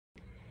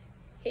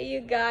Hey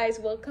you guys,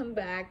 welcome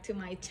back to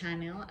my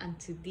channel and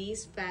to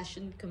this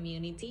fashion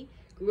community,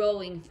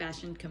 growing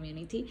fashion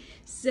community.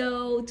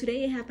 So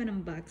today I have an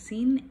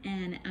unboxing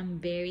and I'm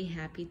very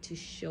happy to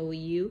show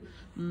you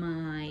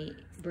my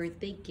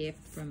birthday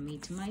gift from me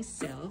to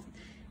myself.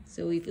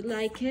 So if you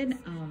like it,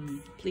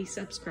 please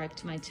subscribe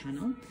to my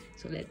channel.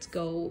 So let's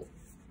go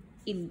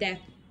in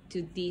depth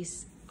to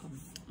this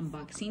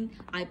unboxing.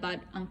 I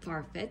bought on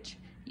Farfetch.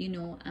 You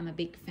know, I'm a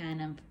big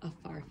fan of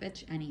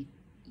Farfetch, and if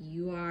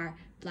you are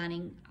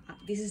planning,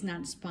 this is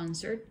not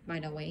sponsored by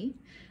the way,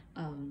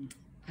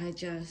 I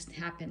just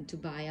happen to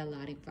buy a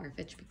lot in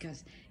Farfetch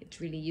because it's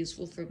really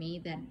useful for me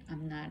that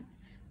I'm not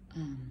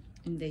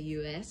in the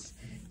US,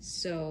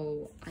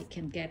 so I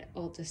can get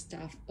all the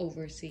stuff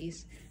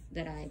overseas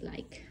that I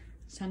like,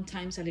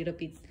 sometimes a little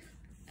bit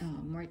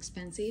more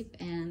expensive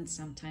and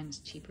sometimes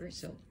cheaper.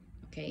 So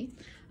okay,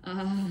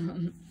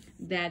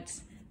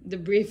 that's the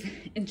brief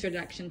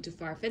introduction to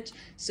Farfetch.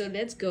 So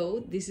let's go.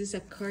 This is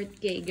a Kurt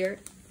Geiger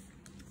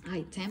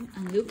item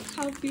and look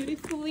how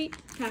beautifully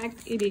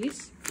packed it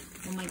is.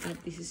 Oh my god,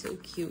 this is so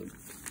cute.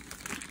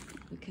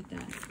 Look at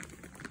that.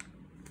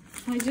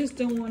 I just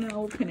don't want to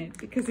open it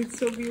because it's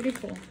so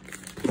beautiful.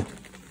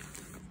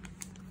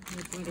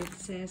 Look what it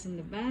says in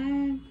the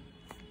bag.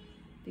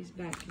 This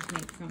bag is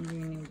made from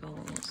renewable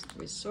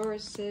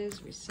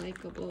resources,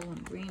 recyclable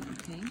and green.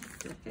 Okay,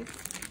 perfect.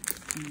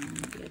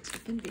 And let's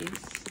open this.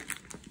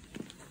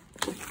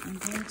 I'm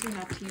going to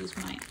have to use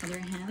my other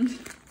hand.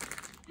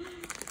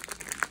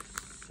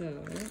 So,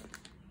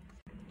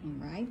 all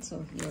right,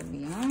 so here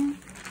we are.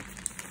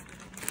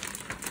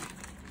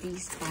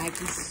 This bag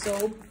is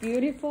so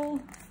beautiful.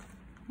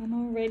 I'm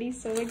already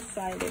so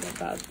excited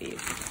about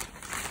this.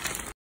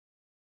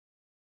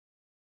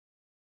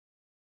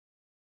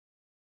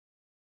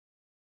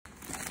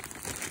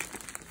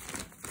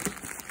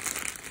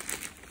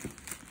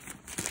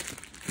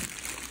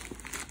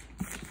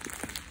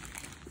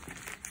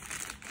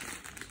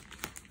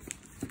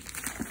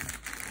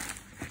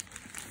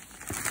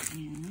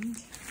 And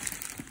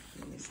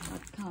here's how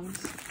it comes.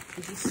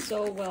 This is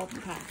so well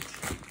packed.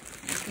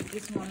 I think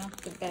it's one of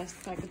the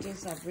best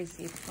packages I've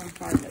received from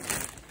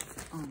Farfetch.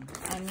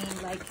 I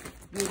mean, like,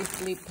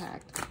 beautifully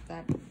packed.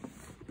 That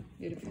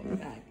beautiful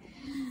bag.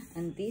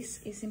 And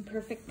this is in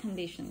perfect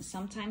condition.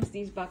 Sometimes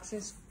these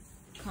boxes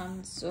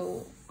come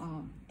so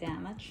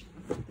damaged.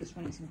 This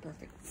one is in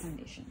perfect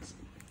conditions.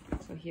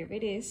 So here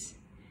it is.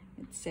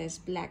 It says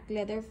black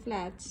leather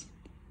flats,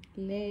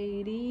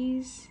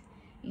 ladies,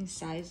 in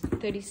size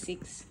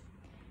 36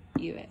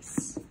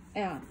 US,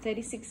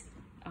 36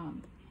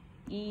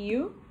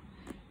 EU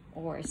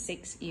or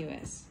 6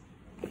 US.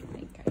 I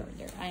think I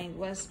ordered, and it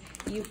was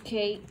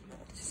UK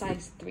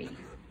size 3.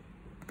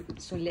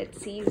 So let's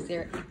see if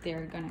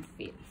they're gonna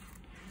fit.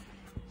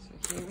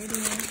 So here it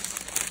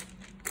is.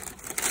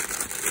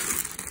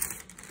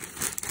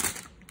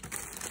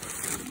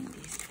 And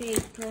this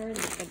paper,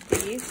 look at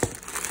this.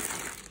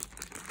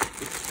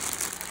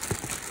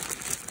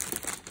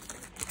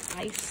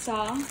 I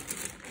saw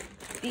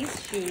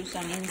these shoes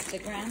on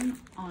Instagram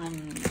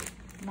on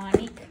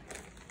Monique.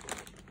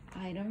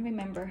 I don't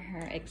remember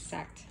her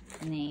exact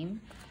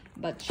name,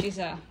 but she's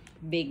a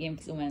big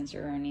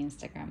influencer on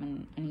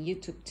Instagram and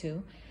YouTube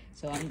too.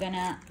 So I'm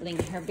gonna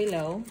link her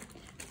below.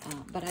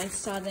 But I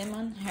saw them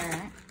on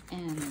her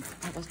and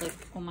I was like,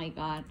 oh my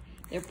god,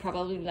 they're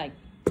probably like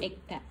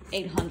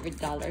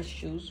 $800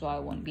 shoes, so I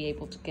won't be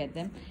able to get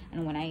them.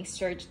 And when I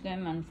searched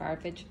them on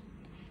Farfetch,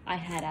 I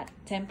had a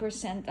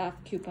 10% off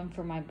coupon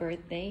for my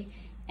birthday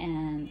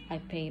and I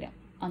paid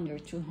under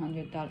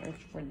 $200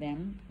 for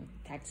them with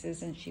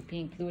taxes and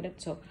shipping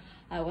included. So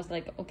I was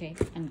like, okay,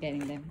 I'm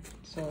getting them.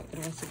 So it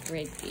was a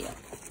great deal.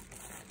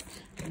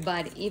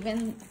 But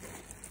even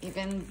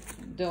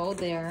though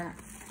they're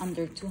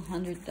under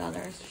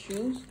 $200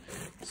 shoes,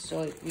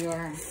 so if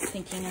you're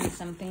thinking of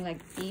something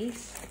like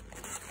these,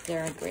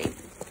 they're a great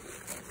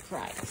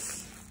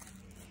price.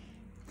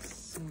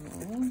 So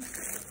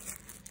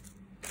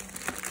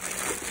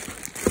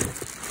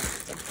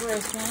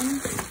first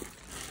one,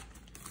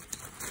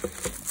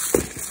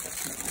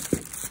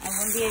 I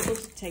won't be able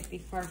to take the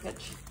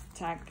Farfetch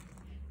tag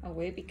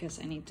away because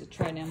I need to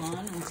try them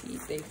on and see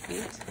if they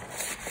fit.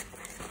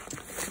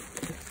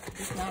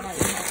 If not, I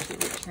will have to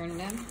return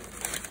them.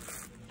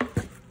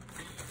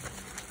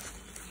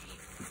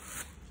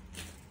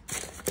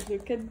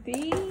 Look at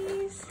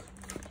these.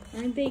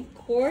 Aren't they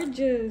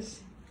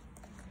gorgeous?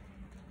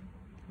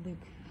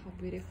 Look how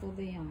beautiful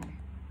they are.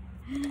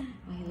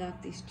 I love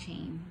this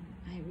chain.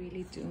 I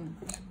really do.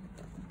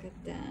 Look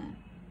at that.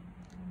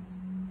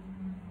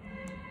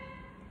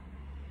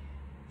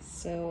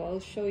 So I'll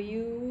show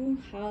you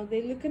how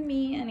they look at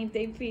me and if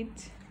they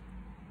fit.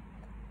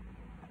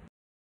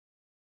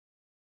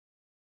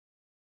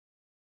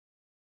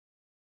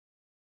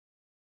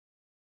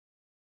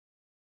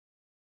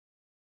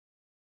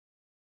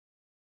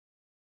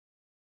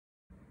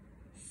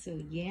 So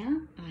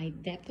yeah, I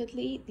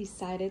definitely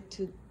decided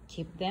to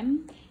keep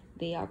them.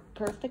 They are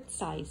perfect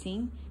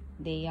sizing.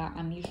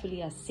 I'm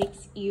usually a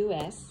 6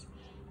 US.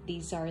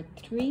 These are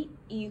 3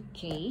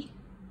 UK.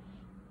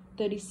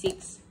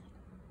 36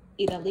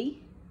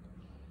 Italy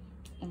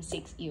and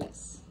 6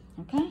 US.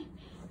 Okay,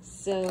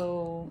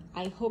 so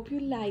I hope you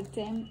like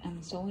them.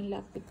 I'm so in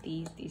love with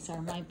these. These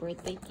are my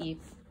birthday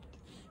gift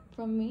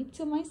from me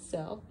to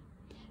myself.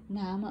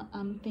 Now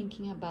I'm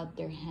thinking about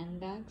their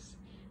handbags,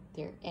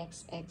 their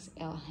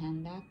XXL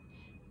handbag,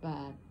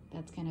 but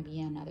that's gonna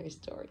be another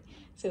story.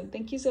 So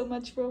thank you so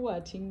much for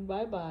watching.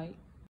 Bye bye.